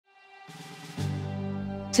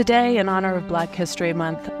Today, in honor of Black History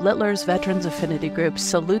Month, Littler's Veterans Affinity Group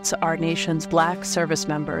salutes our nation's Black service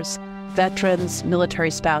members, veterans, military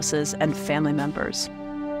spouses, and family members.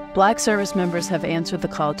 Black service members have answered the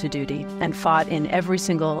call to duty and fought in every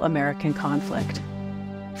single American conflict,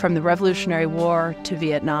 from the Revolutionary War to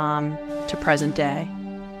Vietnam to present day.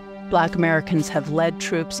 Black Americans have led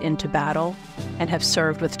troops into battle and have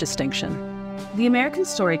served with distinction. The American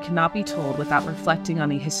story cannot be told without reflecting on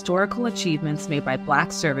the historical achievements made by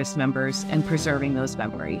Black service members and preserving those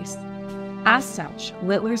memories. As such,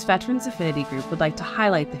 Littler's Veterans Affinity Group would like to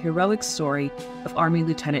highlight the heroic story of Army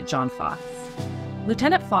Lieutenant John Fox.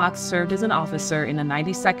 Lieutenant Fox served as an officer in the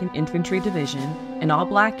 92nd Infantry Division, an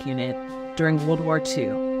all-Black unit, during World War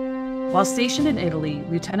II. While stationed in Italy,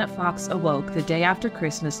 Lieutenant Fox awoke the day after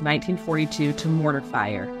Christmas 1942 to mortar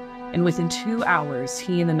fire, and within 2 hours,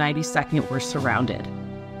 he and the 92nd were surrounded.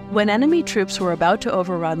 When enemy troops were about to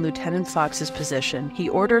overrun Lieutenant Fox's position, he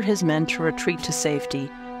ordered his men to retreat to safety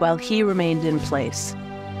while he remained in place.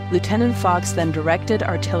 Lieutenant Fox then directed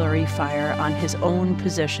artillery fire on his own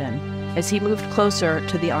position as he moved closer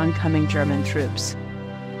to the oncoming German troops.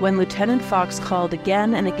 When Lieutenant Fox called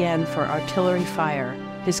again and again for artillery fire,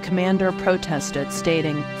 his commander protested,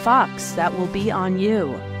 stating, "Fox, that will be on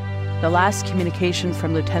you." The last communication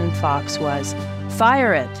from Lieutenant Fox was,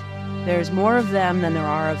 "Fire it! There's more of them than there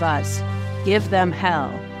are of us. Give them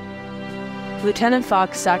hell." Lieutenant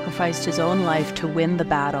Fox sacrificed his own life to win the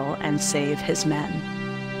battle and save his men.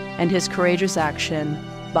 And his courageous action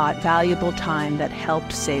bought valuable time that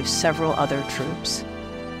helped save several other troops.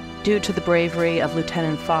 Due to the bravery of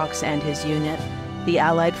Lieutenant Fox and his unit, the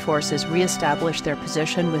Allied forces reestablished their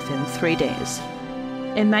position within 3 days.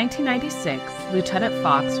 In 1996, Lieutenant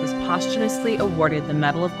Fox was posthumously awarded the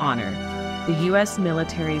Medal of Honor, the U.S.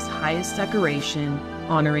 military's highest decoration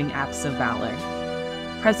honoring acts of valor.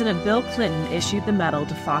 President Bill Clinton issued the medal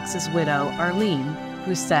to Fox's widow, Arlene,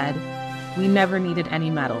 who said, "We never needed any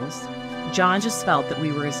medals. John just felt that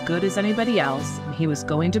we were as good as anybody else, and he was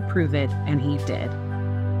going to prove it, and he did."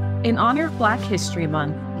 In honor of Black History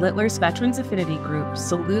Month, Littler's Veterans Affinity Group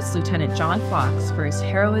salutes Lieutenant John Fox for his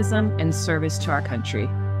heroism and service to our country.